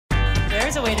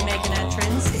there's a way to make an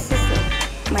entrance. This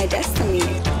is my destiny.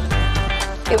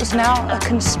 It was now a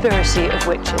conspiracy of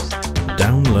witches.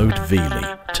 Download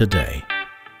Veely today.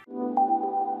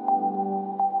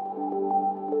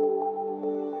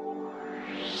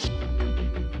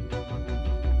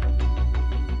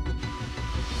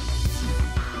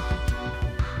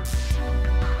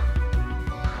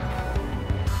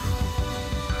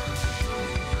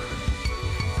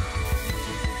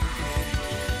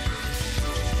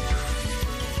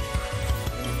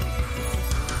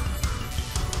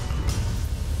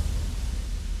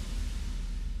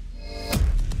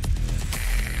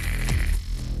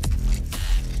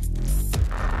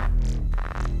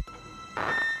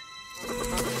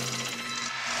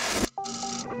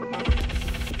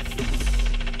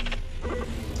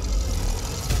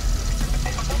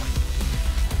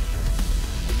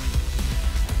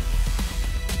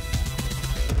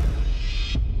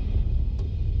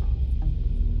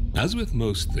 As with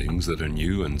most things that are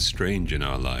new and strange in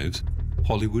our lives,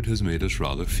 Hollywood has made us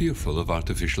rather fearful of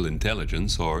artificial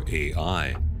intelligence, or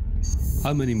AI.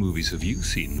 How many movies have you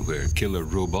seen where killer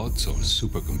robots or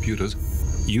supercomputers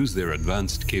use their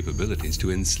advanced capabilities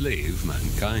to enslave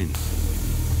mankind?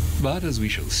 But as we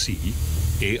shall see,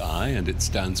 AI and its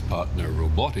dance partner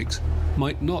robotics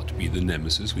might not be the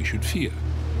nemesis we should fear,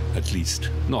 at least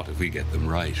not if we get them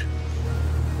right.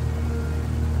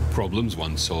 Problems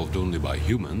once solved only by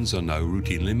humans are now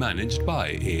routinely managed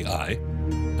by AI,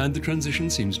 and the transition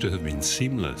seems to have been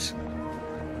seamless.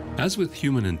 As with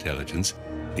human intelligence,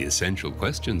 the essential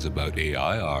questions about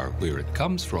AI are where it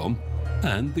comes from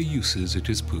and the uses it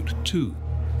is put to.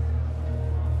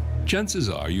 Chances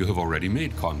are you have already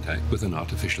made contact with an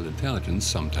artificial intelligence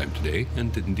sometime today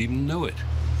and didn't even know it.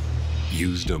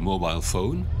 Used a mobile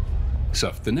phone,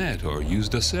 surfed the net or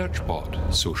used a search bot,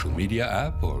 social media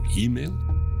app or email,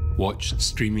 watched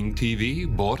streaming TV,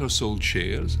 bought or sold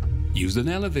shares, used an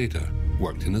elevator,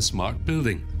 worked in a smart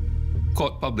building,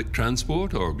 caught public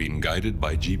transport or been guided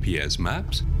by GPS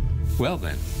maps? Well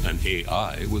then, an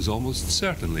AI was almost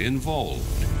certainly involved.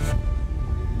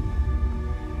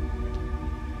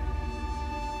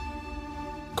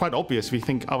 Quite obvious, we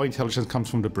think our intelligence comes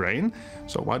from the brain,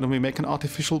 so why don't we make an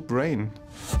artificial brain?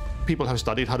 People have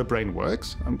studied how the brain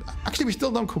works, and actually we still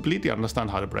don't completely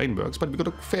understand how the brain works, but we've got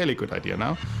a fairly good idea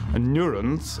now. And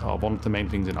neurons are one of the main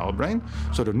things in our brain,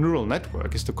 so the neural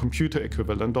network is the computer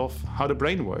equivalent of how the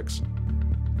brain works.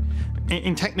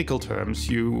 In technical terms,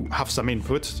 you have some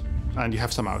inputs and you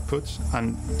have some outputs,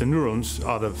 and the neurons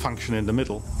are the function in the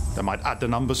middle. They might add the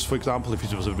numbers, for example, if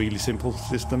it was a really simple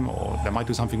system, or they might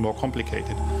do something more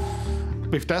complicated.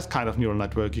 With that kind of neural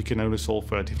network, you can only solve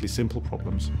relatively simple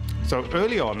problems. So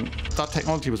early on, that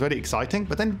technology was very exciting,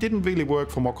 but then it didn't really work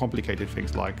for more complicated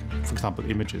things like, for example,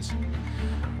 images.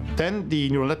 Then the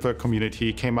neural network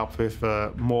community came up with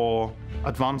more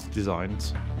advanced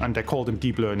designs, and they call them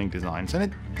deep learning designs.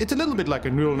 And it's a little bit like a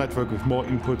neural network with more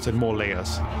inputs and more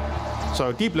layers.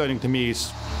 So deep learning to me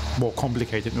is more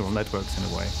complicated neural networks in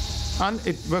a way. And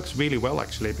it works really well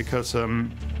actually, because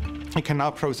it can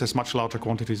now process much larger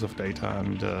quantities of data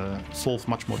and solve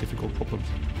much more difficult problems.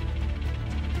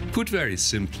 Put very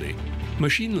simply,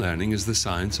 machine learning is the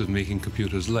science of making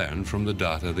computers learn from the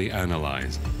data they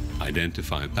analyze,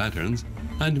 identify patterns,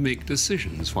 and make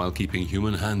decisions while keeping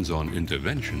human hands-on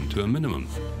intervention to a minimum.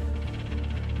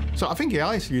 So I think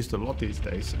AI is used a lot these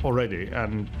days already,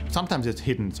 and sometimes it's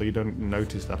hidden, so you don't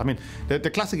notice that. I mean, the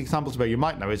classic examples where you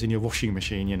might know is in your washing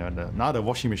machine. You know, now the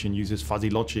washing machine uses fuzzy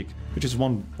logic, which is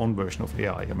one version of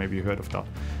AI. Maybe you heard of that.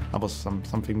 That was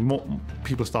something more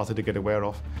people started to get aware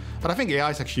of. But I think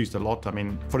AI is actually used a lot. I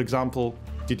mean, for example,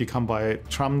 did you come by a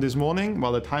tram this morning?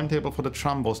 Well, the timetable for the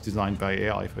tram was designed by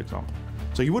AI, for example.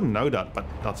 So you wouldn't know that, but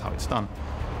that's how it's done.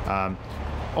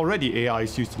 Already AI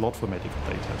is used a lot for medical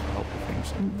data to help with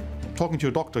things. And talking to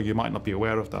your doctor, you might not be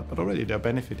aware of that, but already they're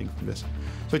benefiting from this.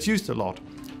 So it's used a lot,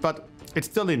 but it's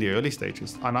still in the early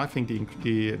stages, and I think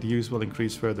the use will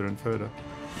increase further and further.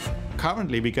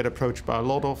 Currently, we get approached by a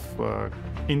lot of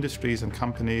industries and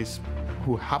companies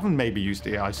who haven't maybe used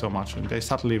AI so much, and they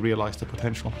suddenly realize the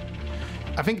potential.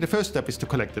 I think the first step is to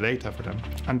collect the data for them,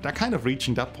 and they're kind of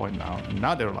reaching that point now. And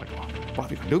now they're like, oh, what are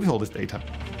we going to do with all this data?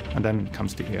 And then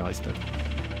comes the AI step.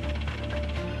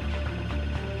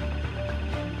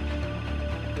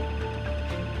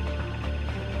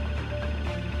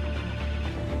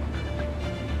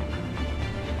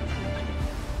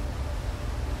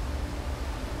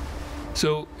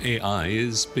 So AI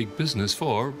is big business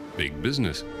for big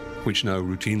business, which now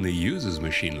routinely uses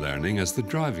machine learning as the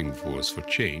driving force for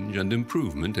change and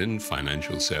improvement in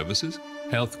financial services,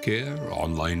 healthcare,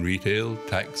 online retail,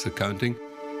 tax accounting,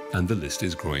 and the list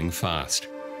is growing fast.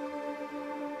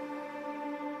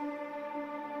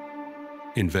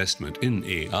 Investment in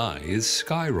AI is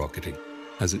skyrocketing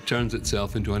as it turns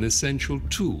itself into an essential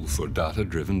tool for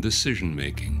data-driven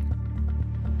decision-making.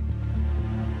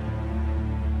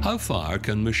 How far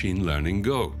can machine learning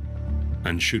go?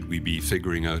 And should we be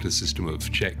figuring out a system of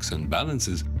checks and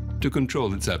balances to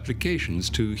control its applications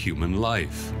to human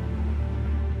life?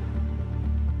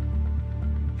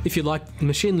 If you like,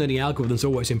 machine learning algorithms are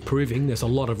always improving. There's a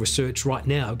lot of research right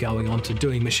now going on to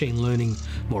doing machine learning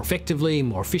more effectively,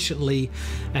 more efficiently.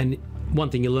 And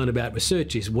one thing you learn about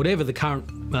research is whatever the current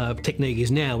technique is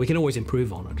now, we can always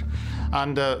improve on it.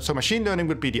 And so machine learning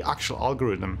would be the actual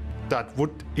algorithm that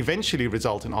would eventually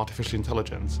result in artificial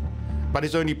intelligence, but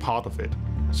it's only part of it.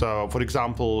 So, for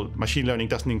example, machine learning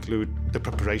doesn't include the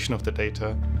preparation of the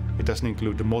data, it doesn't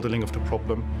include the modeling of the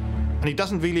problem, and it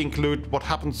doesn't really include what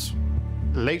happens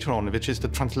later on, which is the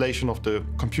translation of the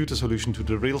computer solution to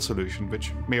the real solution,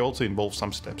 which may also involve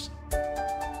some steps.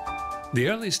 The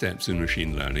early steps in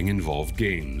machine learning involved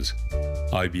games.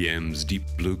 IBM's Deep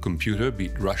Blue computer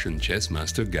beat Russian chess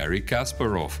master Garry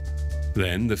Kasparov.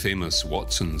 Then the famous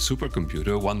Watson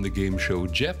supercomputer won the game show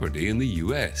Jeopardy in the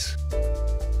US.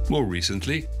 More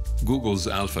recently, Google's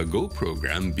AlphaGo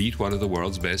program beat one of the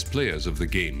world's best players of the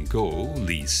game Go,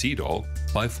 Lee Sedol,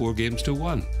 by 4 games to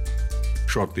 1.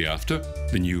 Shortly after,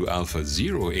 the new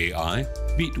AlphaZero AI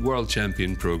beat world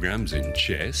champion programs in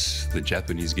chess, the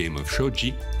Japanese game of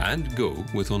shogi, and Go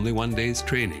with only 1 day's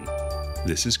training.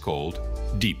 This is called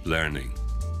deep learning.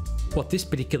 What this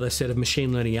particular set of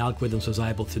machine learning algorithms was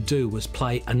able to do was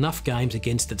play enough games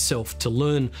against itself to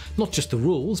learn not just the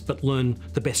rules, but learn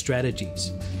the best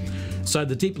strategies. So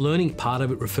the deep learning part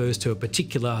of it refers to a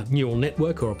particular neural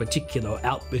network or a particular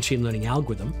machine learning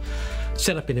algorithm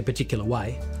set up in a particular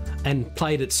way and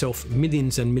played itself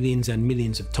millions and millions and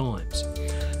millions of times.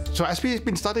 So as we've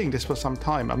been studying this for some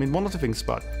time, I mean, one of the things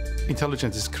about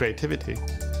intelligence is creativity.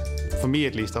 For me,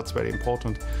 at least, that's very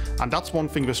important. And that's one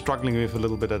thing we're struggling with a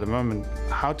little bit at the moment,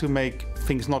 how to make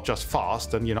things not just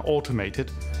fast and, automated.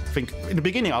 I think in the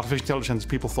beginning, artificial intelligence,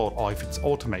 people thought, oh, if it's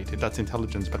automated, that's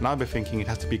intelligence. But now we're thinking it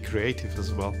has to be creative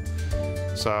as well.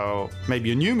 So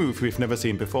maybe a new move we've never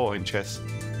seen before in chess,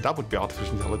 that would be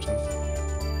artificial intelligence.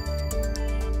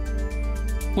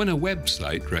 When a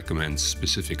website recommends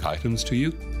specific items to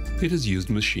you, it has used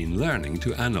machine learning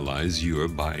to analyze your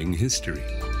buying history.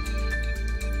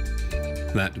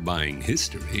 That buying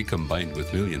history, combined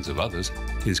with millions of others,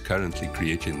 is currently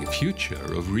creating the future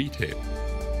of retail.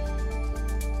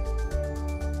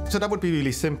 So that would be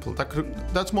really simple.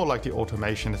 That's more like the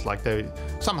automation. It's like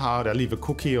somehow they leave a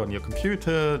cookie on your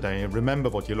computer, they remember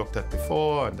what you looked at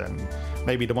before, and then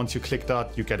maybe the ones you clicked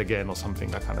at, you get again or something,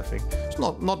 that kind of thing. It's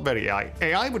not very AI.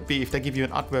 AI would be if they give you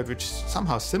an advert which is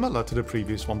somehow similar to the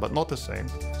previous one, but not the same.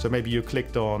 So maybe you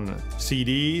clicked on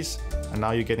CDs, and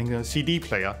now you're getting a CD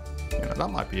player. That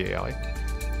might be AI.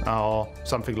 Or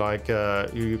something like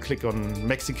you click on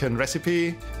Mexican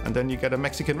recipe and then you get a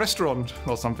Mexican restaurant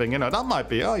or something. That might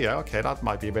be, oh yeah, okay, that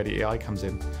might be where the AI comes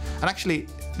in. And actually,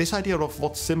 this idea of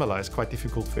what's similar is quite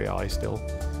difficult for AI still.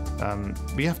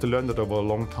 We have to learn that over a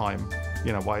long time.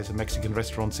 Why is a Mexican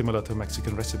restaurant similar to a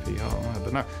Mexican recipe? I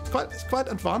don't know. It's quite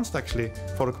advanced actually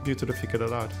for a computer to figure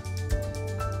that out.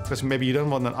 Because maybe you don't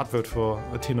want an advert for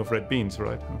a tin of red beans,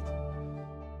 right?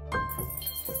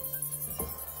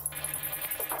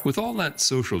 With all that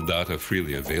social data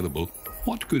freely available,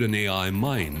 what could an AI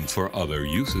mine for other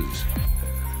uses?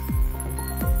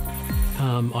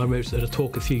 I was at a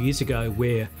talk a few years ago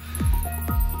where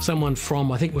someone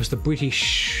from, I think it was the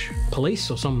British police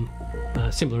or some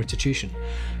similar institution,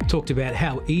 talked about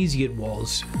how easy it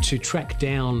was to track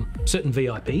down certain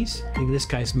VIPs, in this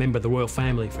case, a member of the royal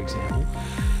family, for example,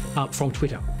 from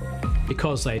Twitter.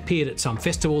 Because they appeared at some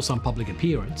festival, some public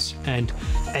appearance, and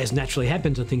as naturally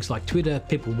happens on things like Twitter,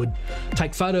 people would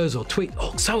take photos or tweet,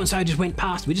 oh, so-and-so just went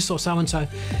past, we just saw so-and-so,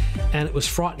 and it was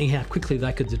frightening how quickly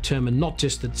they could determine not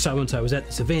just that so-and-so was at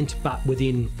this event, but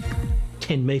within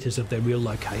 10 metres of their real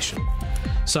location.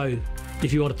 So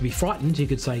if you wanted to be frightened, you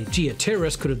could say, gee, a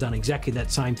terrorist could have done exactly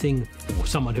that same thing, or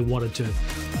someone who wanted to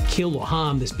kill or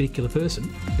harm this particular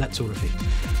person, that sort of thing.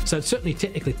 So it's certainly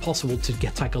technically possible to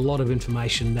take a lot of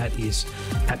information that is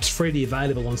perhaps freely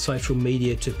available on social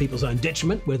media to people's own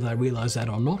detriment, whether they realise that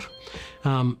or not.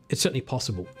 It's certainly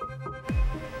possible.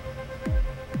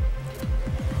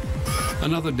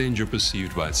 Another danger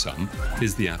perceived by some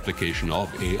is the application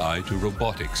of AI to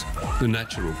robotics, the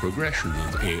natural progression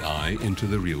of AI into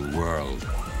the real world.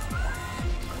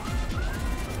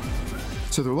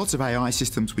 So there are lots of AI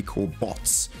systems we call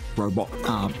bots,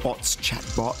 bots,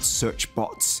 chatbots, search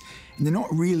bots, they're not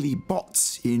really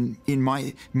bots in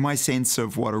my sense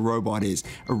of what a robot is.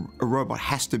 A robot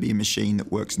has to be a machine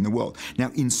that works in the world.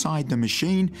 Now, inside the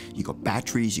machine, you've got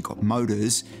batteries, you've got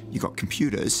motors, you've got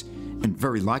computers, and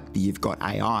very likely you've got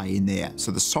AI in there.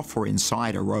 So the software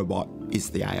inside a robot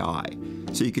is the AI.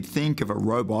 So you could think of a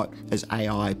robot as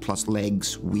AI plus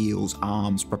legs, wheels,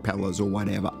 arms, propellers, or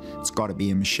whatever. It's got to be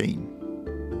a machine.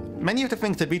 Many of the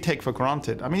things that we take for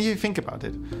granted, I mean, if you think about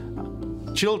it,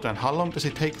 children, how long does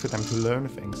it take for them to learn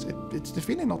things? It's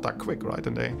really not that quick, right?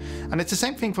 And it's the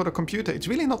same thing for the computer. It's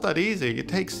really not that easy. It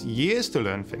takes years to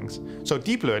learn things. So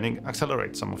deep learning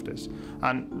accelerates some of this.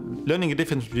 And learning the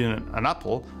difference between an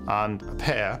apple and a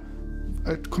pear,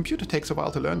 a computer takes a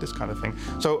while to learn this kind of thing.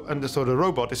 So the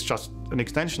robot is just an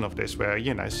extension of this, where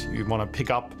you want to pick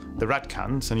up the red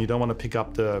cans and you don't want to pick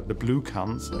up the blue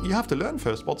cans. You have to learn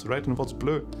first what's red and what's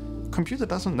blue. Computer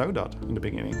doesn't know that in the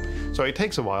beginning. So it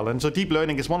takes a while. And so deep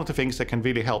learning is one of the things that can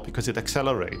really help, because it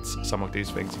accelerates some of these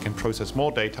things. It can process more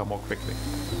data more quickly.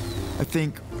 I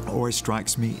think what always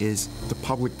strikes me is the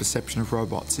public perception of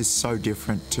robots is so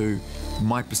different to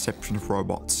my perception of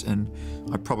robots. And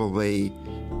I've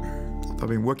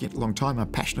been working a long time, I'm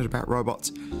passionate about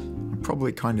robots. I'm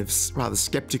probably kind of rather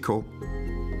skeptical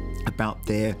about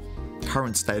their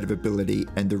current state of ability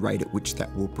and the rate at which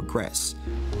that will progress.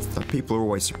 So people are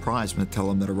always surprised when I tell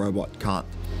them that a robot can't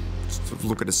sort of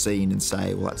look at a scene and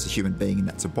say, well, that's a human being and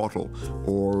that's a bottle,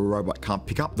 or a robot can't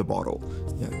pick up the bottle.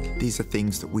 You know, these are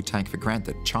things that we take for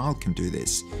granted. A child can do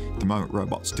this. At the moment,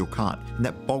 robots still can't. And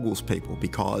that boggles people,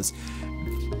 because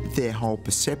their whole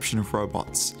perception of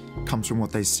robots comes from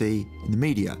what they see in the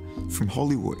media, from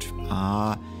Hollywood.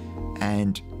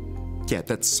 And yeah,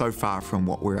 that's so far from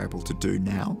what we're able to do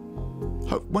now.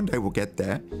 Hope one day we'll get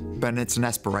there, but it's an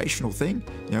aspirational thing.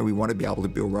 You know, we want to be able to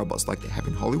build robots like they have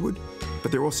in Hollywood,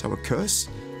 but they're also a curse,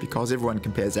 because everyone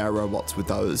compares our robots with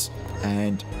those,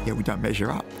 and yeah, we don't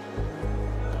measure up.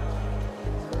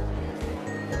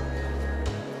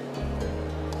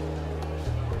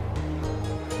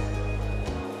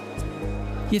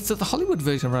 Yeah, so the Hollywood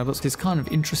version of robots is kind of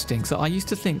interesting. So I used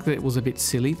to think that it was a bit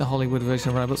silly, the Hollywood version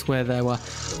of robots, where there were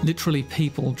literally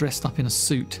people dressed up in a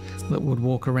suit that would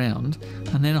walk around.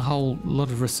 And then a whole lot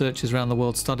of researchers around the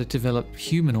world started to develop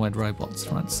humanoid robots,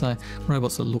 right? So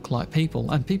robots that look like people.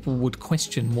 And people would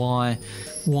question why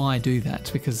do that?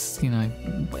 Because, you know,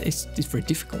 it's very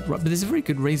difficult, right? But there's a very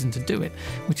good reason to do it,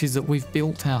 which is that we've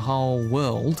built our whole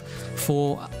world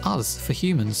for us, for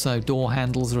humans. So door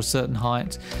handles are a certain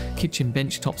height, kitchen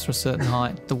bench tops are a certain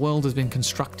height. The world has been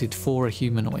constructed for a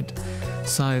humanoid.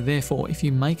 So therefore, if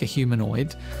you make a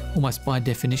humanoid, almost by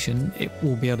definition, it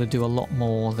will be able to do a lot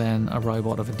more than a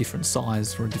robot of a different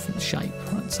size or a different shape,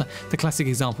 right? So the classic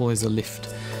example is a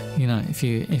lift. You know, if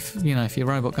your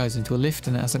robot goes into a lift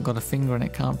and it hasn't got a finger and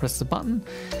it can't press the button,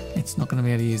 it's not going to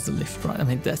be able to use the lift, right? I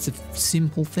mean, that's a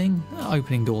simple thing.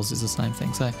 Opening doors is the same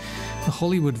thing. So the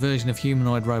Hollywood version of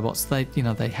humanoid robots, they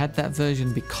had that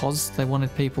version because they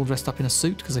wanted people dressed up in a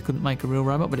suit because they couldn't make a real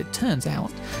robot, but it turns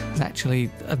out it's actually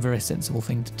a very sensible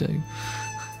thing to do.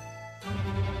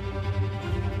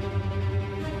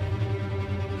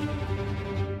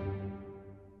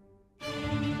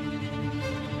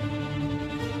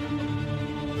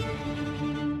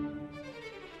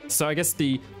 So I guess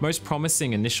the most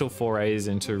promising initial forays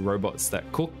into robots that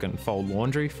cook and fold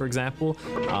laundry, for example,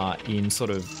 are in sort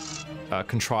of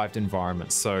contrived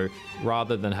environments. So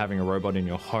rather than having a robot in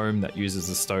your home that uses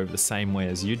the stove the same way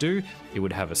as you do, it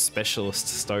would have a specialist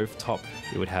stove top,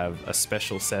 it would have a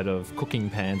special set of cooking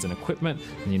pans and equipment,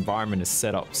 and the environment is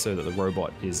set up so that the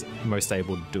robot is most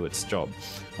able to do its job.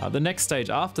 The next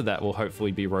stage after that will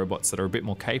hopefully be robots that are a bit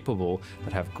more capable,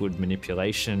 that have good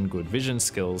manipulation, good vision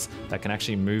skills, that can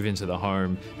actually move into the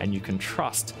home and you can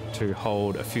trust to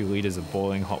hold a few liters of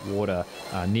boiling hot water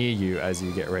near you as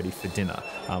you get ready for dinner.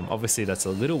 Obviously that's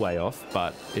a little way off,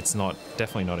 but it's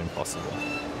definitely not impossible.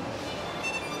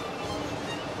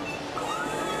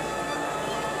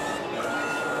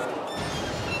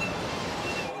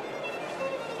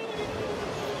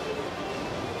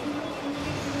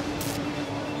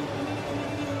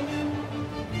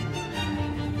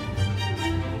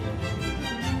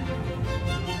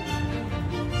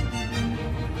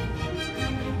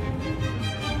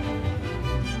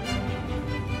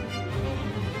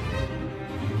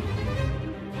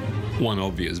 One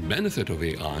obvious benefit of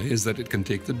AI is that it can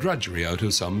take the drudgery out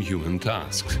of some human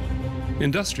tasks.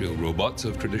 Industrial robots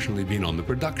have traditionally been on the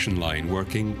production line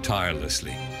working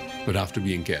tirelessly, but after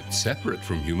being kept separate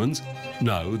from humans,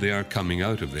 now they are coming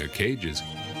out of their cages.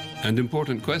 And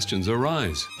important questions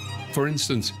arise. For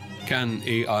instance, can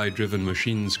AI-driven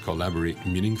machines collaborate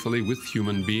meaningfully with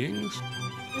human beings?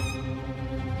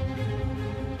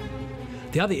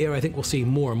 The other area I think we'll see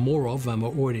more and more of, we're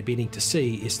already beginning to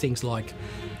see, is things like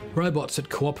robots that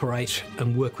cooperate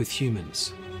and work with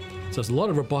humans. So there's a lot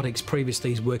of robotics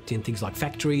previously worked in things like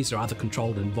factories or other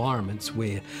controlled environments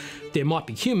where there might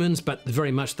be humans, but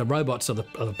very much the robots are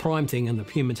the prime thing, and the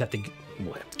humans have to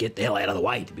get the hell out of the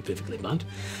way, to be perfectly blunt.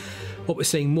 What we're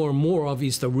seeing more and more of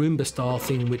is the Roomba-style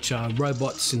thing, which are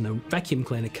robots in the vacuum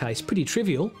cleaner case, pretty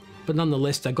trivial, but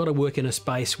nonetheless they've got to work in a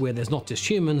space where there's not just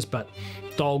humans, but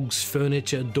dogs,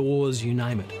 furniture, doors, you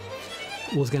name it.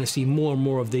 We're going to see more and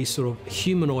more of these sort of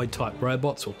humanoid-type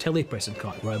robots or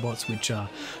telepresent-type robots, which are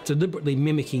deliberately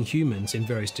mimicking humans in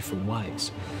various different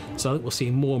ways. So I think we'll see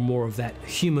more and more of that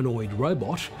humanoid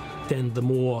robot than the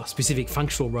more specific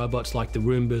functional robots like the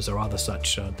Roombas or other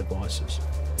such devices.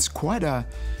 It's quite a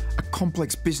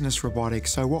complex business,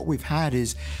 robotics. So what we've had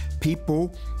is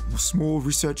people, small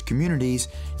research communities,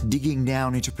 digging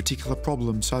down into particular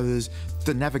problems. So there's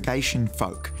the navigation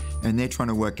folk, and they're trying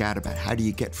to work out about how do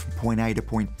you get from point A to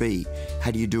point B?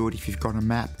 How do you do it if you've got a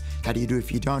map? How do you do it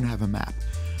if you don't have a map?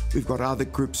 We've got other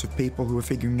groups of people who are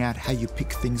figuring out how you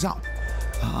pick things up.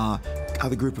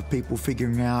 Other group of people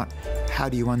figuring out how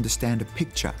do you understand a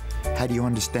picture? How do you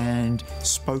understand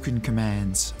spoken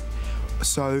commands?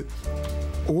 So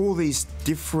all these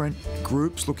different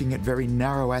groups looking at very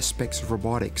narrow aspects of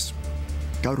robotics.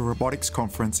 Go to a robotics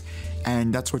conference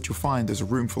and that's what you'll find. There's a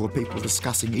room full of people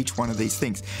discussing each one of these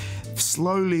things.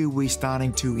 Slowly we're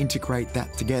starting to integrate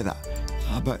that together.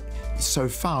 But so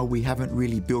far we haven't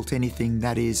really built anything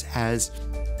that is as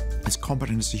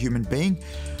competent as a human being.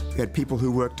 We had people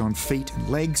who worked on feet and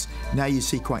legs. Now you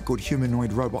see quite good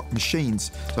humanoid robot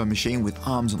machines. So a machine with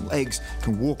arms and legs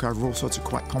can walk over all sorts of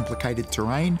quite complicated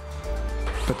terrain,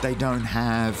 but they don't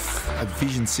have a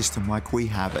vision system like we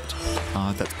have it.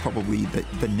 That's probably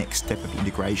the next step of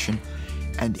integration.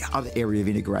 And the other area of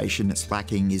integration that's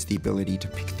lacking is the ability to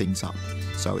pick things up.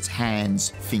 So it's hands,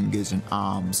 fingers and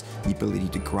arms, the ability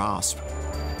to grasp.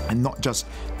 And not just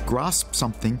grasp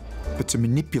something, but to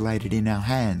manipulate it in our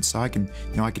hands. So I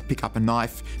could pick up a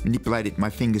knife, manipulate it in my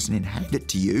fingers and then hand it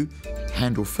to you,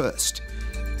 handle first.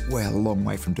 We're a long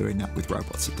way from doing that with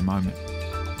robots at the moment.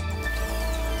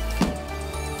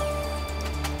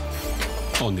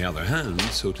 On the other hand,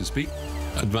 so to speak,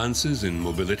 advances in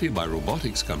mobility by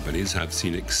robotics companies have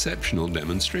seen exceptional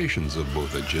demonstrations of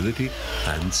both agility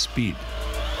and speed.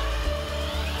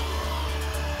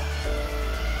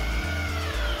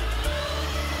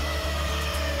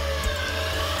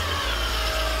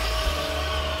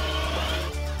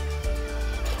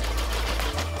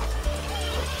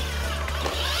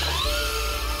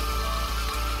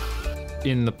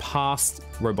 In the past,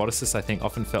 roboticists, I think,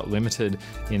 often felt limited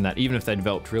in that even if they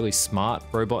developed really smart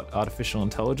robot artificial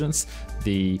intelligence,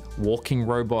 the walking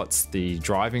robots, the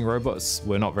driving robots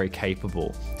were not very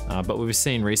capable. But we've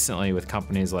seen recently with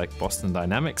companies like Boston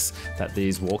Dynamics that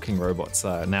these walking robots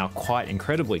are now quite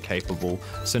incredibly capable.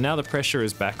 So now the pressure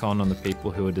is back on the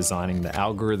people who are designing the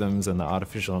algorithms and the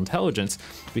artificial intelligence,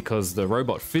 because the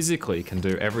robot physically can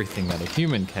do everything that a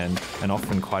human can, and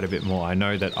often quite a bit more. I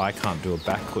know that I can't do a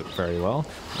backflip very well,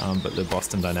 but the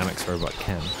Boston Dynamics robot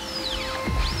can.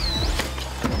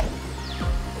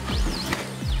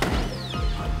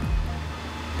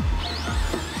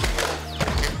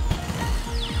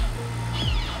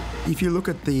 If you look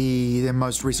at their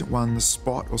most recent one, the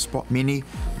Spot or Spot Mini,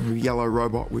 a yellow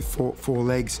robot with four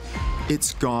legs,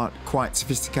 it's got quite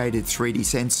sophisticated 3D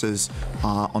sensors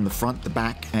on the front, the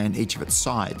back, and each of its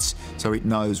sides. So it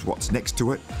knows what's next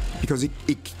to it, because it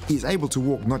is able to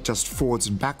walk not just forwards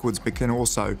and backwards, but can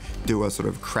also do a sort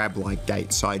of crab-like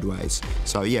gait sideways.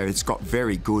 So yeah, it's got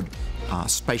very good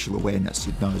spatial awareness.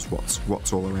 It knows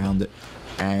what's all around it,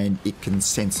 and it can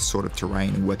sense the sort of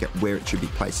terrain and work out where it should be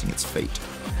placing its feet.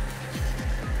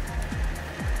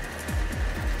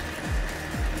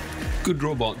 Could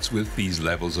robots with these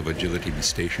levels of agility be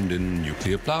stationed in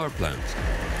nuclear power plants?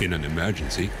 In an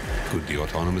emergency, could they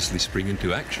autonomously spring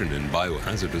into action in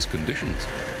biohazardous conditions?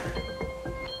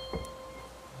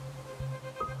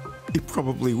 It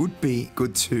probably would be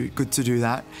good to do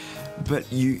that,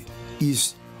 but you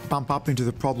bump up into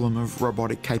the problem of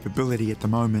robotic capability at the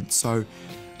moment. So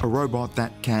a robot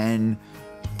that can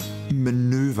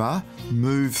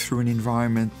move through an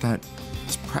environment that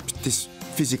is perhaps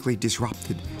physically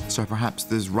disrupted. So perhaps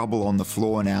there's rubble on the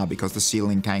floor now because the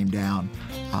ceiling came down.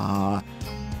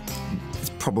 It's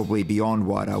probably beyond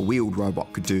what a wheeled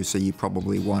robot could do, so you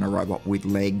probably want a robot with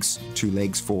legs, 2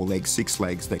 legs, 4 legs, 6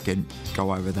 legs that can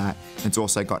go over that. It's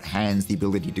also got hands, the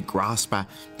ability to grasp a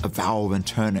valve and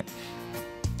turn it.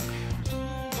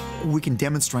 We can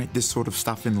demonstrate this sort of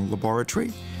stuff in the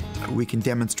laboratory. We can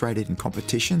demonstrate it in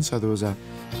competition. So there was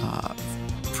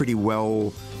for pretty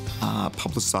well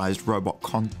publicised robot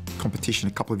competition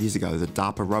a couple of years ago, the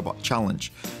DARPA Robot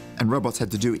Challenge. And robots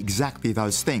had to do exactly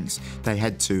those things. They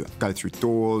had to go through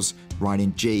doors, ride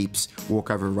in jeeps, walk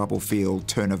over a rubble field,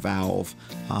 turn a valve,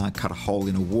 cut a hole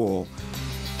in a wall.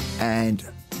 And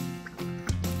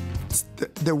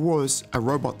there was a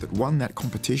robot that won that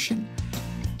competition.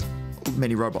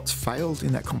 Many robots failed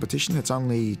in that competition. It's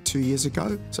only 2 years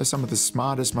ago. So some of the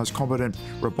smartest, most competent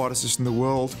roboticists in the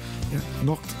world,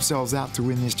 knocked themselves out to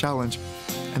win this challenge,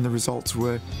 and the results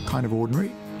were kind of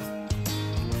ordinary.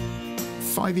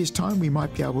 5 years' time, we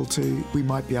might be able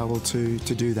to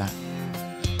do that.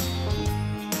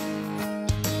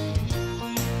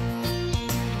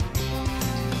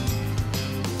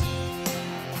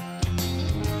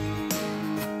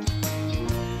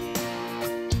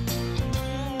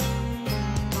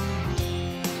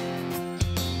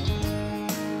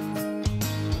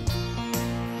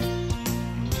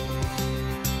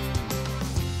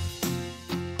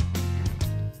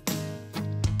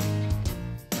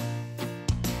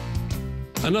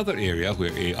 Another area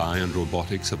where AI and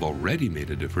robotics have already made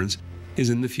a difference is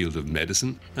in the field of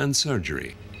medicine and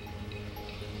surgery.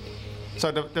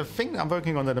 So the thing I'm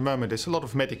working on at the moment is a lot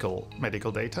of medical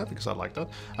data, because I like that,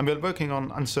 and we're working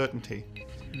on uncertainty.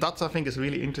 That, I think, is a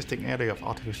really interesting area of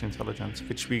artificial intelligence,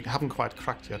 which we haven't quite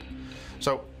cracked yet.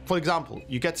 So, for example,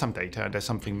 you get some data and there's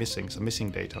something missing, some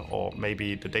missing data, or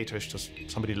maybe the data is just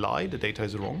somebody lied, the data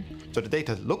is wrong. So the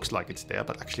data looks like it's there,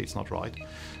 but actually it's not right.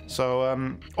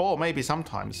 So, or maybe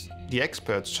sometimes the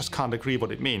experts just can't agree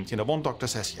what it means. One doctor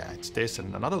says, yeah, it's this,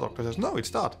 and another doctor says, no, it's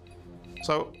that.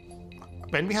 So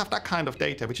when we have that kind of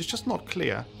data, which is just not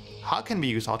clear, how can we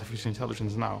use artificial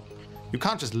intelligence now? You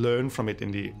can't just learn from it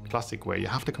in the classic way. You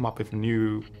have to come up with a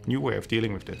new way of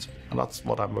dealing with it. And that's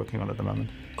what I'm working on at the moment.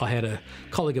 I had a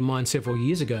colleague of mine several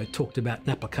years ago talked about an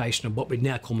application of what we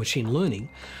now call machine learning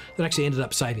that actually ended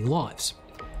up saving lives,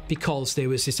 because there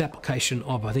was this application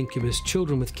of, I think it was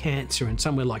children with cancer in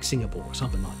somewhere like Singapore or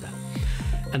something like that.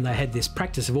 And they had this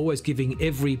practice of always giving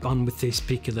everyone with these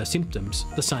particular symptoms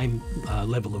the same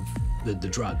level of the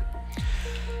drug.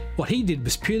 What he did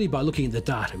was purely by looking at the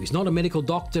data. He's not a medical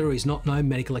doctor, he's not no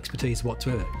medical expertise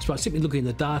whatsoever. It's by simply looking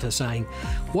at the data saying,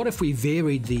 what if we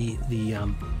varied the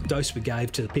dose we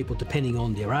gave to the people depending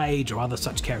on their age or other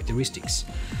such characteristics?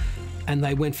 And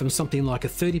they went from something like a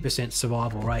 30%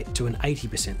 survival rate to an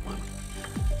 80% one.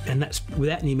 And that's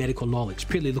without any medical knowledge,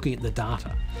 purely looking at the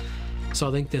data. So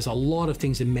I think there's a lot of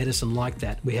things in medicine like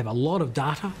that. We have a lot of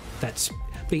data that's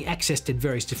being accessed in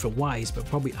various different ways, but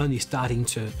probably only starting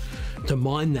to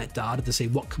mine that data to see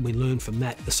what can we learn from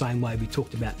that, the same way we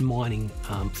talked about mining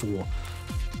for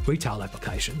retail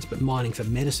applications, but mining for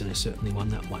medicine is certainly one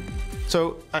that way.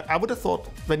 So I would have thought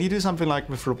when you do something like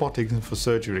with robotics and for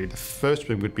surgery, the first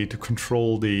thing would be to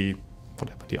control the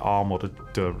arm or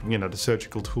the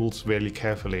surgical tools really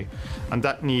carefully, and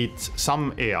that needs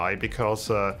some AI because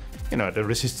the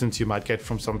resistance you might get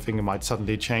from something might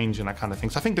suddenly change and that kind of thing.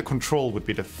 So I think the control would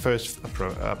be the first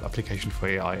application for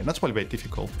AI, and that's probably very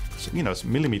difficult. So, a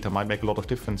millimeter might make a lot of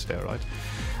difference there, right?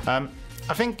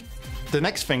 I think the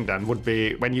next thing then would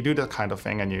be when you do that kind of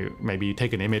thing and you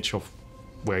take an image of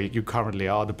where you currently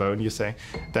are, the bone, you say,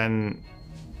 then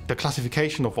the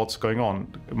classification of what's going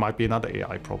on might be another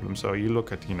AI problem. So you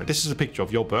look at, this is a picture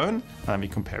of your bone, and we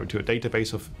compare it to a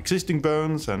database of existing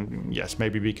bones, and yes,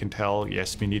 maybe we can tell,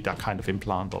 yes, we need that kind of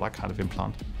implant or that kind of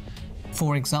implant.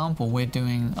 For example, we're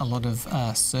doing a lot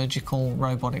of surgical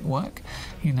robotic work,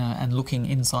 and looking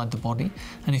inside the body.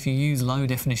 And if you use low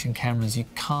definition cameras, you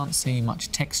can't see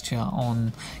much texture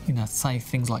on, say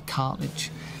things like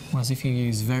cartilage. Whereas if you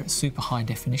use super high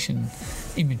definition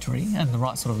imagery and the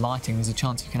right sort of lighting, there's a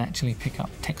chance you can actually pick up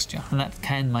texture, and that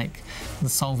can make the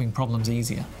solving problems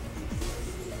easier.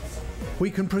 We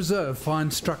can preserve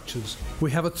fine structures.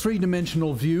 We have a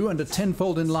three-dimensional view and a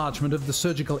tenfold enlargement of the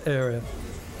surgical area.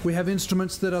 We have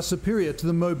instruments that are superior to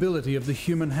the mobility of the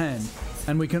human hand,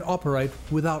 and we can operate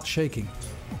without shaking.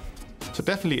 So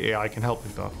definitely AI can help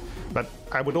with that. But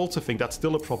I would also think that's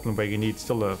still a problem where you need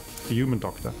still a human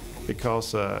doctor,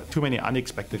 because too many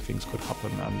unexpected things could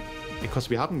happen, and because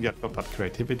we haven't yet got that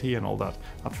creativity and all that,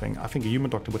 I think a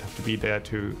human doctor would have to be there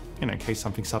to, in case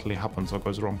something suddenly happens or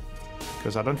goes wrong,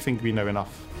 because I don't think we know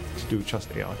enough to do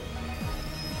just AI.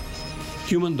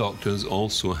 Human doctors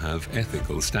also have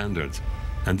ethical standards,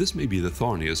 and this may be the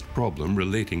thorniest problem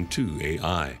relating to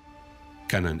AI.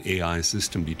 Can an AI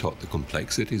system be taught the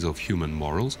complexities of human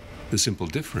morals, the simple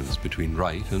difference between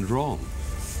right and wrong?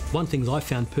 One thing that I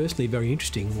found personally very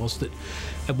interesting was that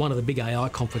at one of the big AI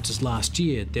conferences last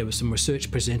year, there was some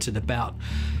research presented about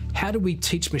how do we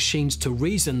teach machines to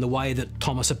reason the way that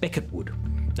Thomas à Becket would.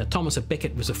 Now, Thomas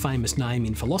Becket was a famous name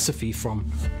in philosophy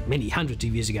from many hundreds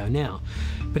of years ago now,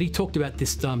 but he talked about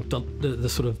this the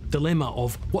sort of dilemma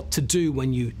of what to do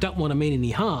when you don't want to mean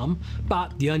any harm,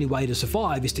 but the only way to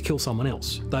survive is to kill someone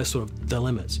else. Those sort of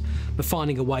dilemmas. But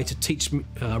finding a way to teach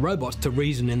robots to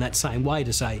reason in that same way,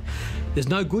 to say, there's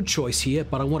no good choice here,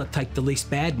 but I want to take the least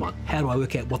bad one. How do I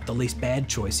work out what the least bad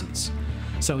choice is?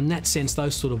 So in that sense,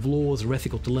 those sort of laws or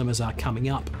ethical dilemmas are coming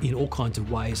up in all kinds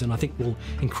of ways, and I think will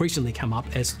increasingly come up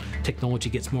as technology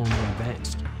gets more and more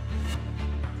advanced.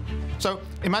 So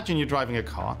imagine you're driving a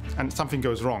car and something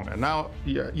goes wrong, and now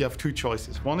you have two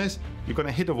choices. One is you're going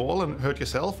to hit a wall and hurt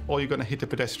yourself, or you're going to hit a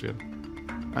pedestrian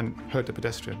and hurt the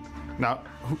pedestrian. Now,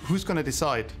 who's going to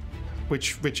decide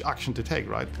which action to take,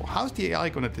 right? Well, how's the AI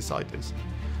going to decide this?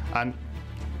 And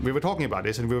we were talking about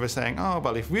this and we were saying, oh,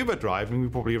 well, if we were driving,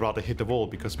 we'd probably rather hit the wall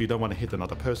because we don't want to hit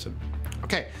another person.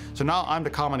 Okay, so now I'm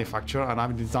the car manufacturer and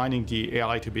I'm designing the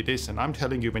AI to be this, and I'm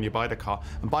telling you when you buy the car,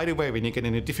 and by the way, when you get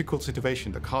in a difficult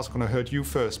situation, the car's going to hurt you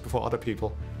first before other people.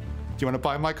 Do you want to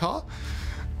buy my car?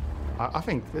 I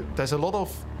think there's a lot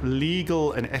of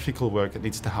legal and ethical work that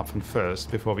needs to happen first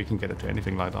before we can get into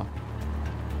anything like that.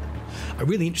 A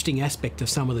really interesting aspect of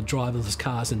some of the driverless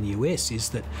cars in the US is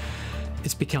that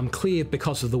it's become clear,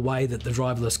 because of the way that the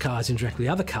driverless cars interact with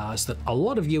other cars, that a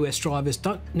lot of US drivers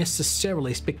don't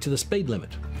necessarily stick to the speed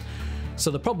limit. So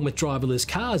the problem with driverless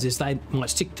cars is they might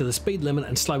stick to the speed limit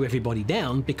and slow everybody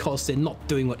down because they're not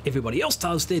doing what everybody else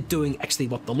does, they're doing actually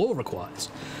what the law requires.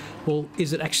 Well,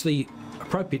 is it actually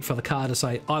appropriate for the car to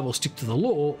say, I will stick to the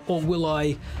law, or will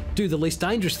I do the least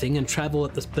dangerous thing and travel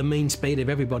at the mean speed of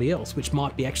everybody else, which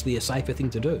might be actually a safer thing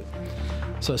to do?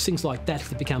 So it's things like that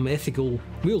become ethical,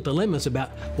 real dilemmas about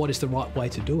what is the right way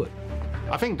to do it.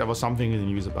 I think there was something in the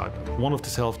news about one of the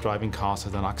self-driving cars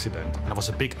had an accident. There was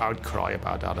a big outcry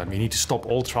about that, and we need to stop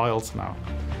all trials now.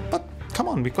 But come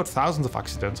on, we've got thousands of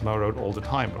accidents on our road all the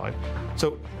time, right?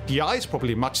 So the AI is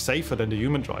probably much safer than the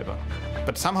human driver.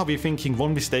 But somehow we're thinking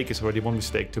one mistake is already one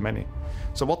mistake too many.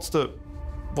 So what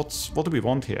do we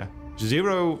want here?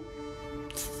 Zero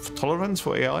tolerance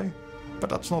for AI?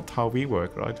 But that's not how we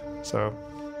work, right? So.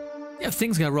 Yeah,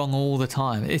 things go wrong all the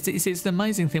time. It's the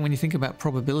amazing thing when you think about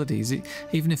probabilities.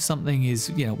 Even if something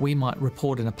is, we might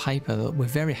report in a paper that we're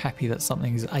very happy that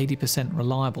something is 80%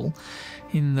 reliable.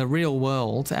 In the real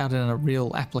world, out in a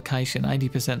real application,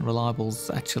 80% reliable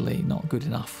is actually not good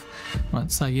enough.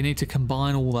 Right? So you need to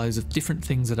combine all those of different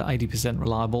things that are 80%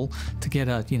 reliable to get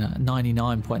a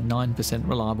 99.9%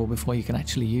 reliable before you can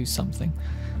actually use something.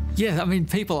 Yeah, I mean,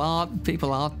 people are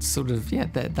sort of,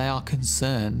 they are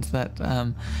concerned that,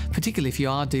 particularly if you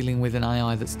are dealing with an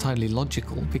AI that's totally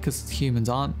logical, because humans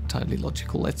aren't totally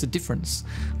logical. It's a difference.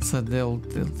 So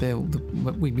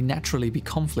we'd naturally be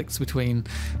conflicts between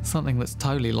something that's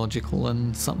totally logical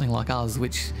and something like us,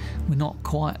 which we're not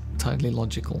quite totally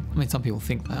logical. I mean, some people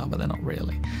think they are, but they're not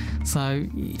really. So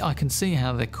I can see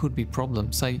how there could be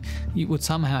problems. So you would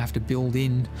somehow have to build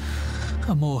in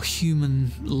a more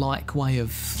human-like way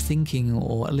of thinking,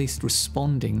 or at least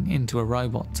responding into a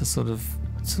robot, to sort of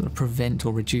prevent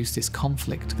or reduce this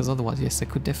conflict, because otherwise, yes, there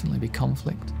could definitely be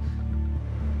conflict.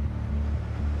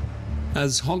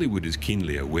 As Hollywood is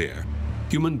keenly aware,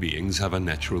 human beings have a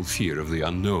natural fear of the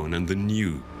unknown and the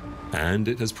new, and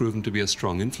it has proven to be a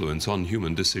strong influence on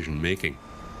human decision-making.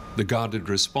 The guarded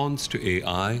response to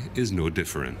AI is no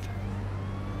different.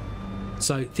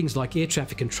 So things like air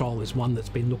traffic control is one that's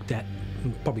been looked at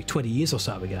probably 20 years or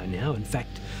so ago now. In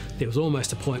fact, there was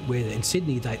almost a point where in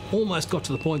Sydney they almost got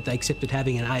to the point they accepted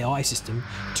having an AI system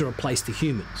to replace the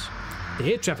humans.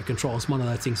 The air traffic control is one of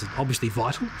those things that's obviously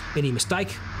vital. Any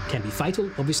mistake can be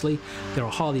fatal, obviously. There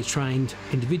are highly trained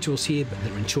individuals here, but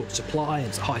they're in short supply.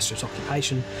 It's a high-stress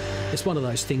occupation. It's one of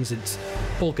those things that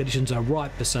all conditions are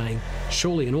ripe for saying,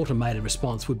 surely an automated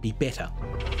response would be better.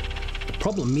 The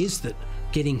problem is that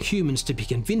getting humans to be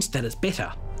convinced that it's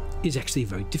better is actually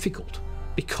very difficult.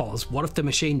 Because what if the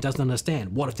machine doesn't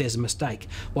understand? What if there's a mistake?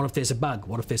 What if there's a bug?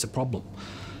 What if there's a problem?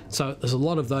 So there's a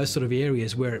lot of those sort of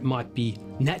areas where it might be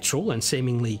natural and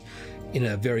seemingly, in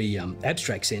a very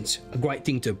abstract sense, a great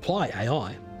thing to apply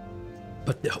AI.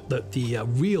 But the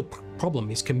real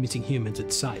problem is convincing humans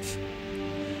it's safe.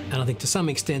 And I think to some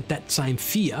extent that same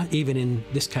fear, even in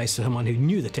this case someone who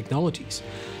knew the technologies,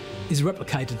 is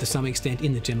replicated to some extent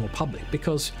in the general public,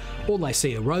 because all they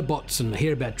see are robots and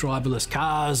hear about driverless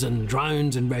cars and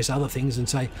drones and various other things and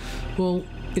say, well,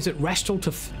 is it rational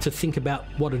to think about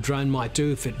what a drone might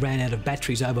do if it ran out of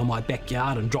batteries over my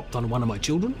backyard and dropped on one of my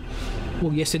children?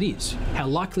 Well, yes, it is. How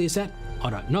likely is that? I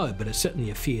don't know, but it's certainly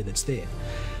a fear that's there.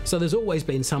 So there's always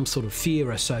been some sort of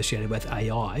fear associated with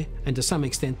AI, and to some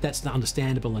extent that's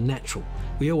understandable and natural.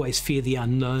 We always fear the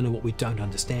unknown and what we don't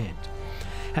understand.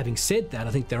 Having said that, I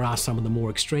think there are some of the more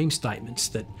extreme statements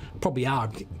that probably are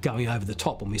going over the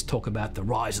top when we talk about the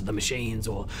rise of the machines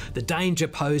or the danger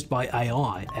posed by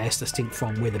AI as distinct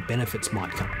from where the benefits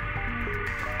might come.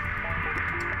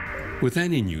 With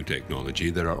any new technology,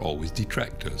 there are always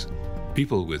detractors.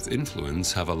 People with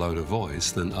influence have a louder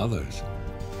voice than others.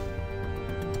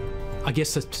 I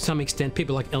guess to some extent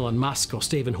people like Elon Musk or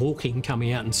Stephen Hawking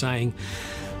coming out and saying,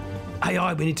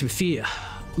 AI we need to fear.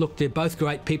 Look, they're both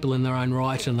great people in their own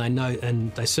right, and they know,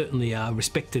 and they certainly are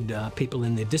respected people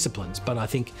in their disciplines. But I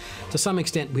think to some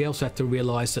extent we also have to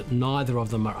realise that neither of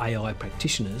them are AI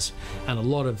practitioners, and a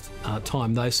lot of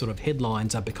time those sort of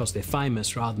headlines are because they're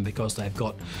famous rather than because they've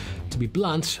got, to be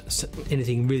blunt,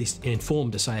 anything really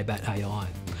informed to say about AI.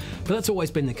 But that's always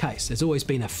been the case. There's always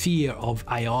been a fear of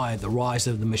AI, the rise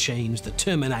of the machines, the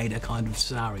Terminator kind of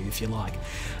scenario, if you like.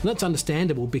 And that's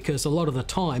understandable because a lot of the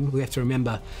time, we have to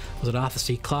remember, was it Arthur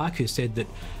C. Clarke who said that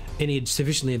any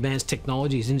sufficiently advanced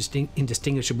technology is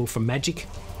indistinguishable from magic.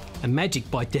 And magic,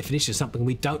 by definition, is something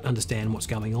we don't understand what's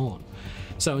going on.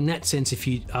 So in that sense, if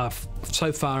you are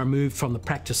so far removed from the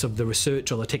practice of the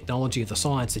research or the technology of the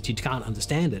science that you can't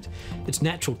understand it, it's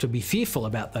natural to be fearful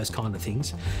about those kind of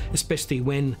things, especially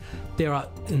when there are,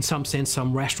 in some sense,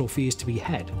 some rational fears to be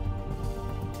had.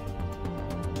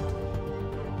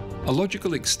 A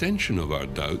logical extension of our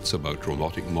doubts about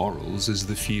robotic morals is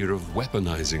the fear of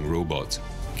weaponizing robots,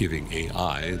 giving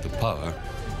AI the power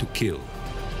to kill.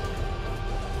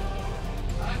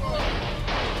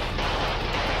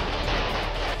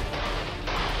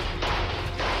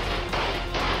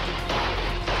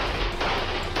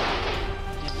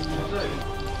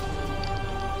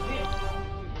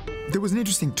 There was an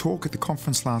interesting talk at the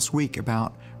conference last week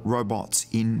about robots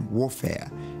in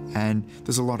warfare, and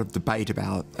there's a lot of debate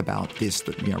about this,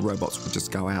 that robots would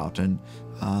just go out and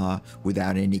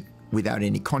without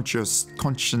any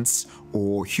conscience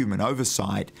or human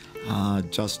oversight,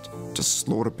 just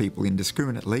slaughter people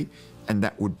indiscriminately, and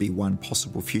that would be one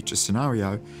possible future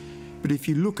scenario. But if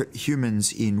you look at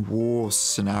humans in war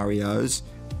scenarios,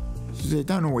 they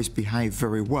don't always behave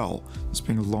very well. There's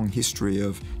been a long history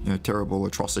of terrible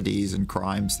atrocities and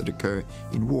crimes that occur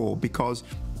in war because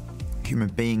human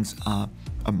beings are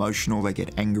emotional, they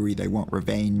get angry, they want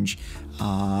revenge.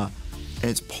 And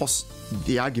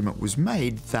the argument was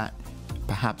made that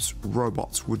perhaps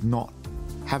robots would not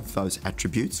have those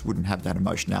attributes, wouldn't have that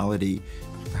emotionality,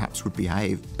 perhaps would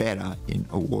behave better in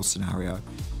a war scenario.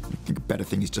 I think a better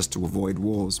thing is just to avoid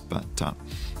wars, but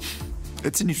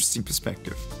it's an interesting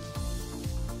perspective.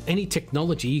 Any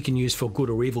technology you can use for good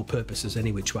or evil purposes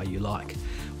any which way you like.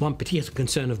 One particular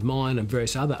concern of mine and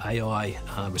various other AI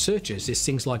researchers is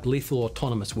things like lethal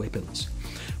autonomous weapons.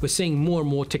 We're seeing more and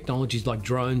more technologies like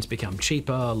drones become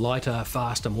cheaper, lighter,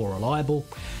 faster, more reliable.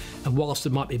 And whilst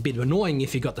it might be a bit annoying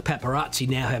if you've got the paparazzi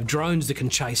now have drones that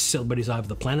can chase celebrities over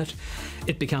the planet,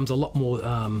 it becomes a lot more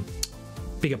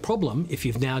bigger problem if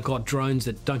you've now got drones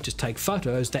that don't just take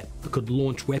photos, that could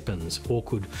launch weapons or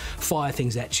could fire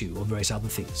things at you or various other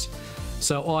things.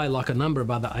 So I, like a number of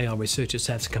other AI researchers,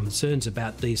 have some concerns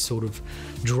about these sort of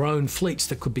drone fleets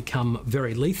that could become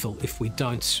very lethal if we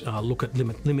don't look at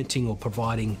limiting or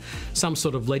providing some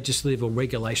sort of legislative or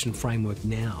regulation framework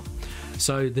now.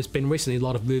 So there's been recently a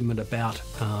lot of movement about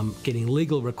getting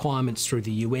legal requirements through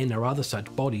the UN or other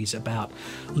such bodies about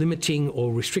limiting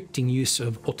or restricting use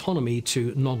of autonomy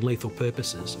to non-lethal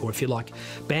purposes, or if you like,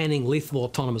 banning lethal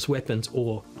autonomous weapons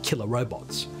or killer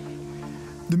robots.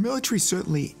 The military is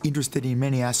certainly interested in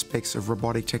many aspects of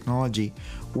robotic technology,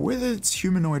 whether it's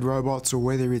humanoid robots or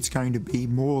whether it's going to be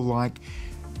more like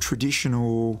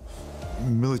traditional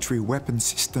military weapon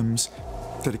systems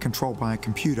that are controlled by a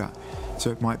computer. So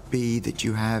it might be that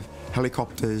you have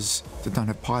helicopters that don't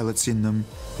have pilots in them,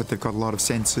 but they've got a lot of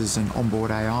sensors and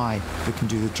onboard AI that can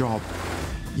do the job.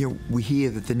 We hear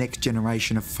that the next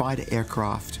generation of fighter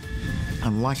aircraft are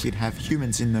likely to have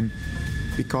humans in them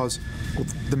because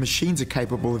the machines are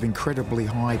capable of incredibly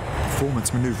high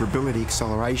performance, maneuverability,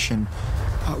 acceleration,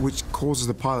 which causes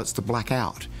the pilots to black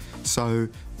out. So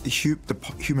the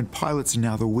human pilots are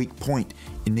now the weak point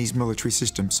in these military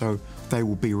systems, so they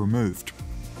will be removed.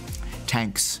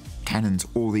 Tanks, cannons,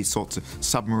 all these sorts of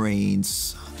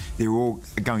submarines, they're all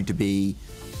going to be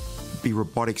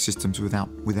robotic systems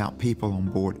without people on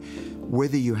board.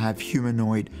 Whether you have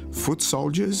humanoid foot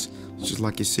soldiers, which is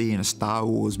like you see in a Star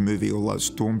Wars movie, all those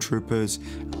stormtroopers,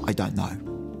 I don't know.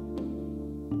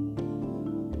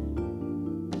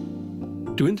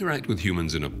 To interact with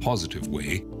humans in a positive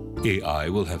way, AI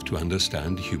will have to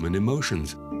understand human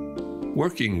emotions.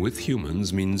 Working with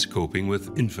humans means coping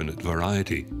with infinite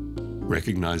variety,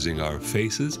 recognizing our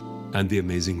faces and the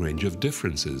amazing range of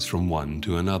differences from one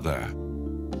to another.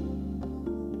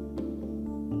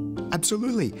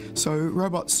 Absolutely. So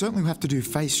robots certainly will have to do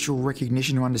facial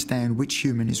recognition to understand which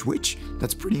human is which.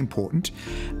 That's pretty important.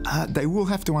 They will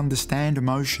have to understand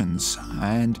emotions,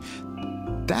 and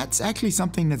that's actually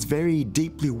something that's very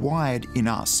deeply wired in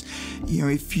us. You know,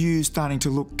 if you're starting to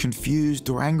look confused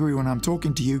or angry when I'm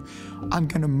talking to you, I'm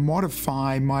going to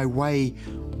modify my way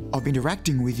of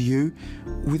interacting with you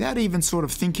without even sort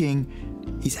of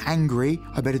thinking, he's angry,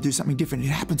 I better do something different. It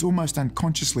happens almost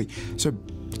unconsciously. So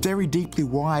very deeply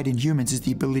wired in humans is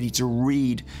the ability to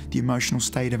read the emotional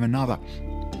state of another.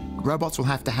 Robots will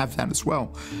have to have that as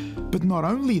well. But not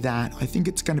only that, I think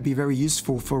it's going to be very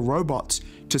useful for robots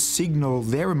to signal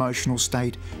their emotional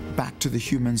state back to the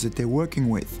humans that they're working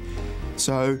with.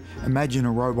 So imagine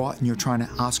a robot and you're trying to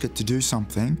ask it to do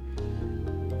something.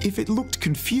 If it looked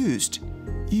confused,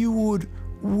 you would,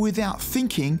 without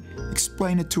thinking,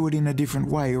 explain it to it in a different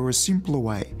way or a simpler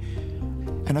way.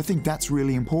 And I think that's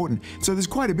really important. So there's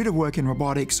quite a bit of work in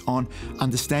robotics on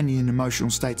understanding the emotional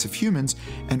states of humans,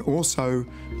 and also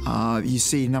you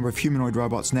see a number of humanoid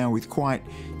robots now with quite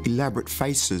elaborate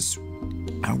faces.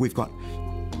 We've got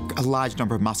a large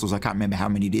number of muscles, I can't remember how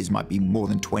many it is, might be more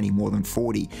than 20, more than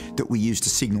 40, that we use to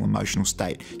signal emotional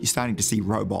state. You're starting to see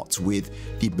robots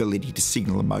with the ability to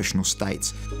signal emotional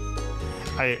states.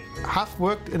 I have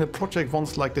worked in a project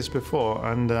once like this before,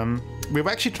 and we were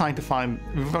actually trying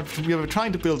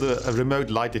to build a remote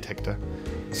lie detector.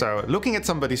 So looking at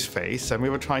somebody's face, and we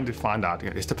were trying to find out,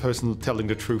 is the person telling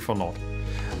the truth or not?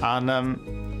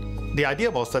 And the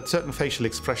idea was that certain facial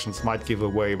expressions might give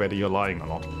away whether you're lying or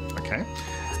not. Okay.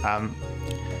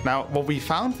 Now, what we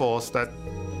found was that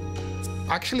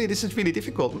actually this is really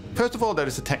difficult. First of all, there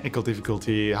is a technical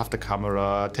difficulty. Have the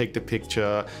camera, take the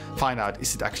picture, find out,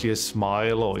 is it actually a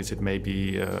smile, or is it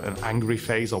maybe an angry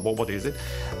face, or what is it?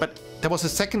 But there was a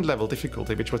second level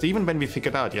difficulty, which was even when we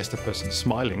figured out, yes, the person's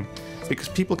smiling, because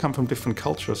people come from different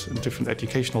cultures and different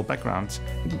educational backgrounds,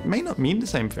 it may not mean the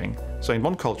same thing. So in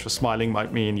one culture, smiling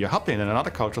might mean you're happy, and in another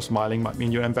culture, smiling might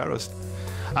mean you're embarrassed.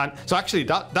 And so actually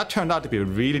that turned out to be a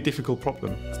really difficult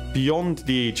problem beyond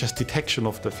the just detection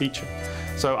of the feature.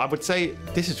 So I would say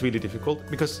this is really difficult,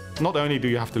 because not only do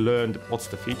you have to learn what's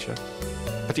the feature,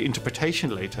 but the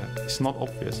interpretation later is not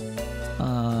obvious.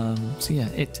 So yeah,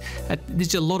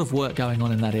 there's a lot of work going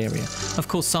on in that area. Of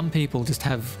course, some people just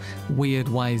have weird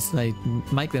ways they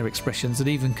make their expressions that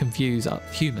even confuse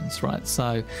humans, right?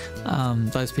 So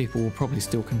those people will probably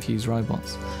still confuse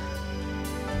robots.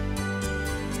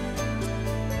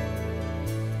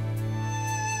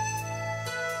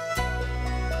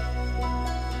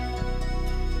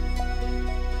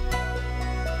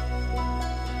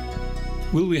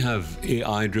 Will we have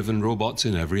AI-driven robots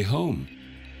in every home?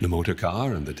 The motor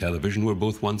car and the television were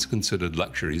both once considered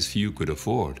luxuries few could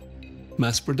afford.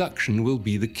 Mass production will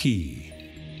be the key.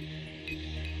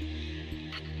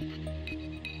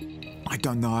 I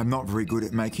don't know. I'm not very good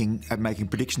at making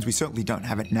predictions. We certainly don't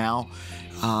have it now.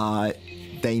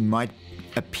 They might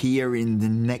appear in the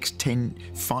next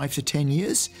 5 to 10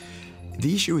 years.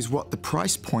 The issue is what the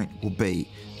price point will be,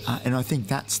 and I think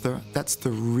that's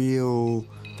the real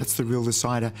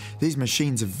decider. These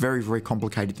machines are very, very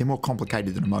complicated. They're more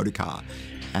complicated than a motor car,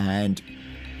 and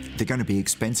they're going to be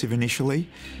expensive initially,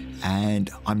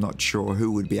 and I'm not sure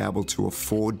who would be able to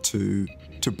afford to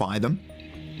buy them.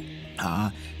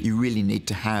 You really need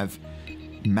to have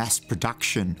mass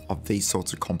production of these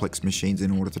sorts of complex machines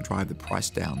in order to drive the price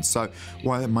down. So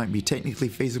while it might be technically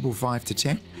feasible 5 to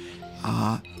 10,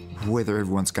 whether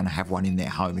everyone's going to have one in their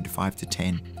home in 5 to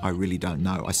 10, I really don't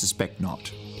know. I suspect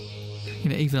not. You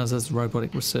know, even as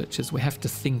robotic researchers, we have to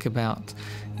think about,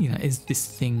 is this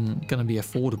thing going to be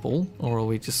affordable, or are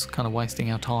we just kind of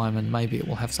wasting our time, and maybe it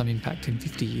will have some impact in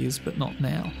 50 years, but not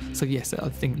now. So yes, I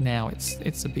think now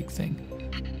it's a big thing.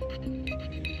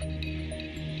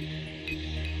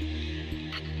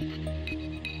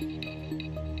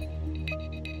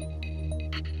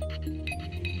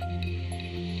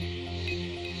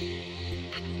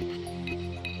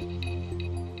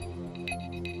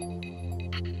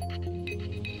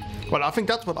 Well, I think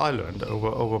that's what I learned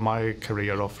over my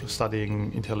career of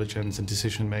studying intelligence and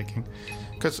decision making,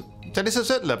 because there is a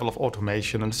certain level of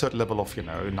automation and a certain level of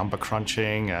number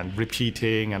crunching and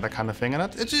repeating and that kind of thing, and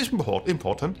it is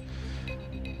important.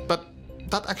 But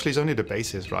that actually is only the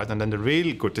basis, right? And then the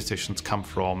real good decisions come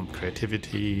from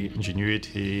creativity,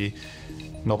 ingenuity,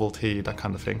 novelty, that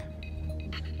kind of thing.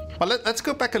 But let's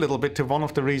go back a little bit to one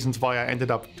of the reasons why I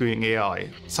ended up doing AI.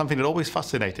 Something that always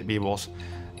fascinated me was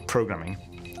programming.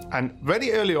 And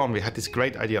very early on, we had this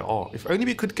great idea, if only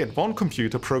we could get one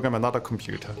computer program another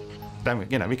computer, then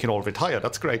we can all retire.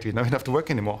 That's great. We don't have to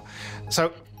work anymore.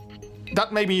 So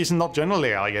that maybe is not general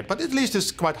AI yet, but at least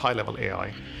it's quite high-level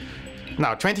AI.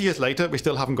 Now, 20 years later, we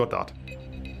still haven't got that.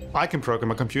 I can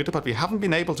program a computer, but we haven't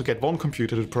been able to get one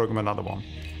computer to program another one.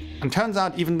 And turns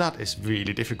out even that is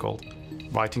really difficult.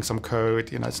 Writing some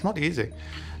code, it's not easy.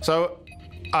 So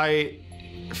I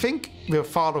think we're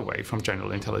far away from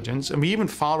general intelligence, and we're even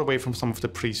far away from some of the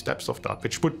pre-steps of that,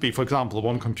 which would be, for example,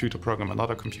 one computer program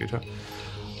another computer.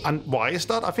 And why is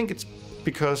that? I think it's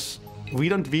because we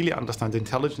don't really understand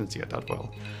intelligence yet that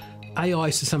well. AI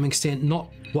is to some extent not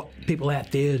what people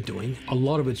out there are doing. A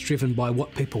lot of it's driven by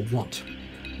what people want.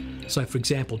 So, for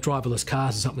example, driverless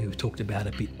cars is something we've talked about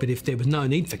a bit, but if there was no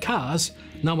need for cars,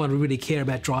 no one would really care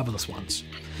about driverless ones.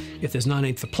 If there's no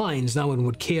need for planes, no one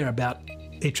would care about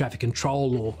air traffic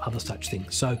control or other such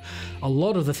things. So a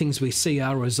lot of the things we see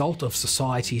are a result of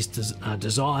society's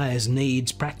desires,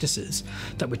 needs, practices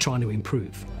that we're trying to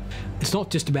improve. It's not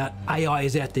just about AI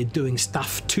is out there doing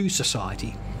stuff to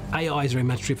society. AI is very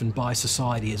much driven by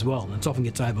society as well, and it often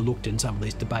gets overlooked in some of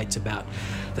these debates about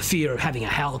the fear of having a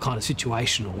hell kind of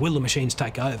situation, or will the machines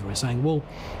take over, and saying, well,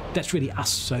 that's really us,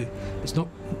 so it's not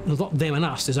them and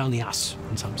us, there's only us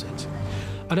in some sense.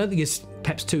 I don't think it's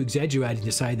perhaps too exaggerated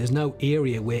to say there's no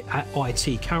area where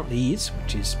IT currently is,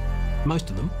 which is most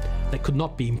of them, that could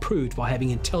not be improved by having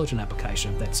intelligent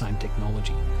application of that same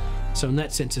technology. So in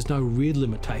that sense, there's no real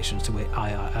limitations to where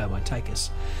AI might take us.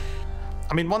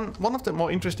 I mean, one of the more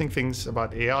interesting things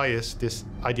about AI is this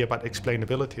idea about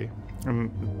explainability.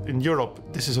 In Europe,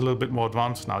 this is a little bit more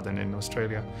advanced now than in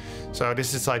Australia. So this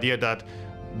is this idea that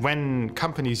when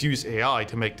companies use AI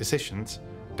to make decisions,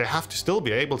 they have to still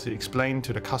be able to explain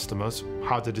to the customers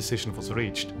how the decision was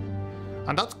reached.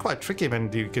 And that's quite tricky when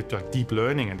you get to deep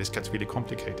learning and this gets really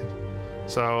complicated.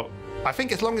 So I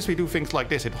think as long as we do things like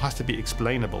this, it has to be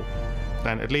explainable.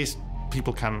 Then at least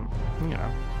people can,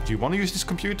 do you want to use this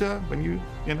computer when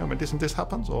when this and this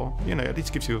happens? Or, at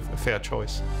least gives you a fair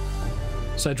choice.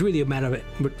 So it's really a matter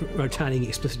of retaining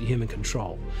explicit human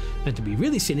control. And to be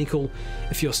really cynical,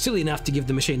 if you're silly enough to give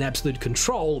the machine absolute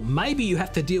control, maybe you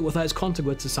have to deal with those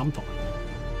consequences sometime.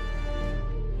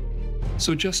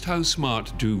 So just how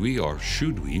smart do we or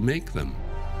should we make them?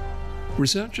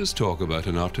 Researchers talk about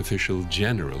an artificial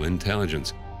general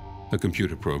intelligence, a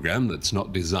computer program that's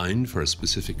not designed for a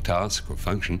specific task or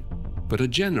function, but a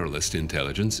generalist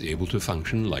intelligence able to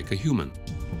function like a human,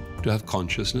 to have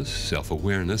consciousness,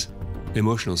 self-awareness,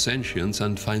 emotional sentience,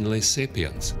 and finally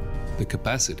sapience, the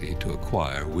capacity to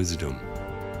acquire wisdom.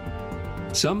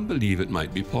 Some believe it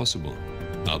might be possible,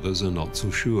 others are not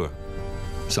so sure.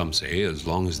 Some say as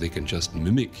long as they can just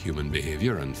mimic human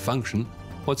behavior and function,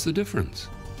 what's the difference?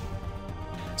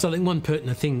 So I think one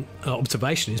pertinent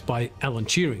observation is by Alan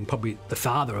Turing, probably the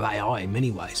father of AI in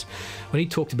many ways, when he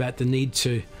talked about the need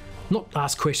to not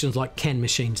ask questions like, can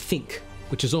machines think?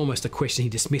 Which is almost a question he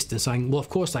dismissed and saying, well, of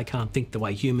course they can't think the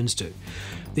way humans do.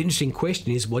 The interesting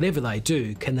question is, whatever they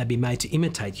do, can they be made to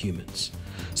imitate humans?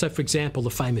 So, for example, the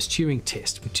famous Turing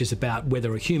test, which is about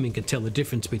whether a human can tell the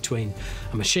difference between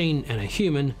a machine and a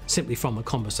human simply from the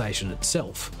conversation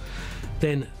itself.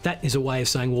 Then that is a way of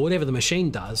saying, well, whatever the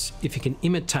machine does, if it can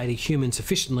imitate a human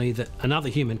sufficiently that another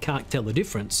human can't tell the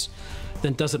difference,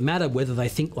 then does it matter whether they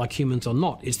think like humans or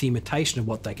not? It's the imitation of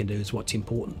what they can do is what's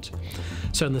important.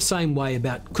 So in the same way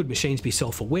about could machines be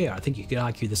self-aware, I think you could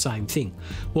argue the same thing.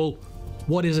 Well,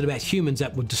 what is it about humans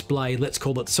that would display, let's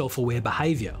call it self-aware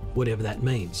behaviour, whatever that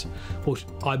means? Well,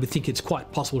 I would think it's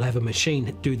quite possible to have a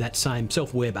machine do that same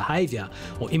self-aware behaviour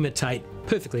or imitate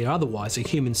perfectly or otherwise a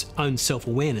human's own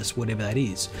self-awareness, whatever that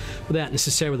is, without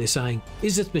necessarily saying,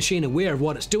 is this machine aware of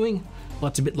what it's doing? Well,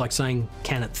 it's a bit like saying,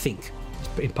 can it think?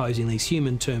 Imposing these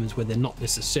human terms where they're not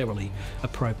necessarily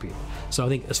appropriate. So I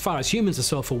think as far as humans are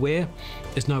self-aware,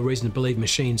 there's no reason to believe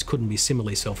machines couldn't be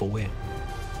similarly self-aware.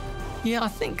 Yeah,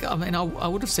 I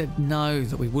would have said no,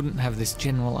 that we wouldn't have this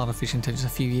general artificial intelligence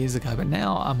a few years ago, but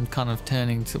now I'm kind of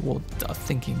turning toward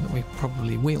thinking that we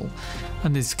probably will.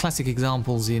 And there's classic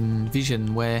examples in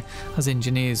vision where, as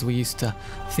engineers, we used to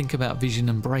think about vision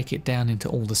and break it down into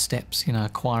all the steps,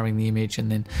 acquiring the image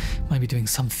and then maybe doing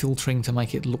some filtering to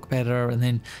make it look better, and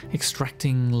then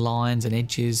extracting lines and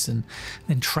edges, and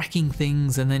then tracking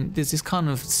things, and then there's this kind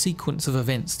of sequence of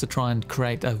events to try and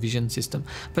create a vision system.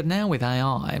 But now with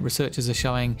AI, researchers are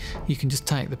showing you can just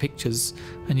take the pictures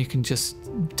and you can just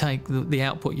take the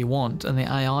output you want, and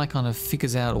the AI kind of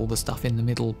figures out all the stuff in the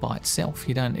middle by itself.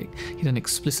 You don't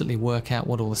explicitly work out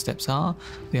what all the steps are.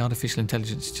 The artificial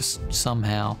intelligence just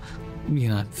somehow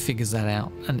figures that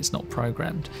out, and it's not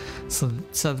programmed. So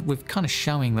we're kind of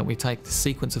showing that we take the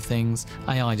sequence of things,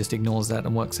 AI just ignores that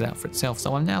and works it out for itself.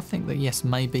 So I now think that yes,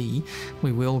 maybe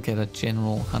we will get a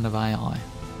general kind of AI.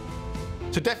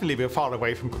 So definitely we're far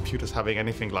away from computers having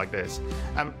anything like this.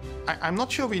 I'm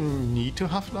not sure we need to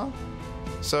have that.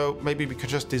 So maybe we could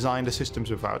just design the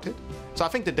systems without it. So I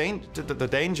think the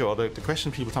danger, or the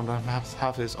question people sometimes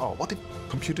have is, oh, what if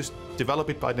computers develop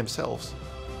it by themselves?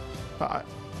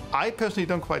 I personally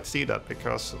don't quite see that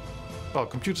because, well,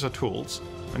 computers are tools,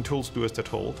 and tools do as they're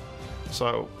told.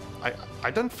 So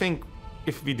I don't think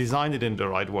if we designed it in the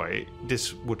right way,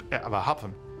 this would ever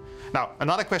happen. Now,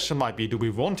 another question might be, do we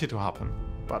want it to happen?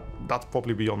 But that's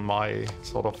probably beyond my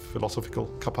sort of philosophical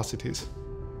capacities.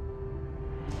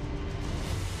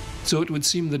 So it would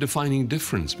seem the defining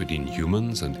difference between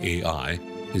humans and AI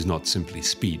is not simply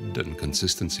speed and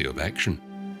consistency of action.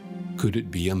 Could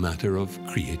it be a matter of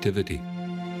creativity?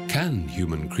 Can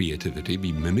human creativity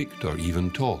be mimicked or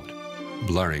even taught,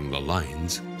 blurring the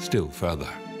lines still further?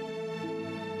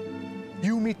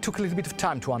 Yumi took a little bit of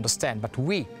time to understand, but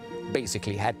we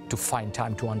basically had to find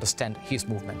time to understand his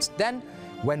movements. Then,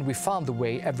 when we found the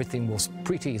way, everything was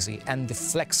pretty easy, and the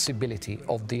flexibility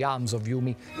of the arms of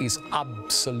Yumi is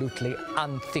absolutely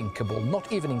unthinkable,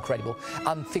 not even incredible,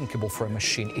 unthinkable for a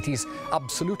machine. It is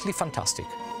absolutely fantastic.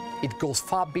 It goes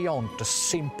far beyond the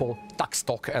simple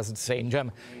Taktstock, as they say in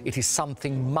German. It is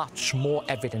something much more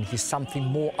evident, it is something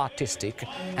more artistic,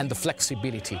 and the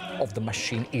flexibility of the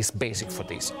machine is basic for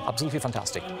this. Absolutely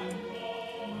fantastic.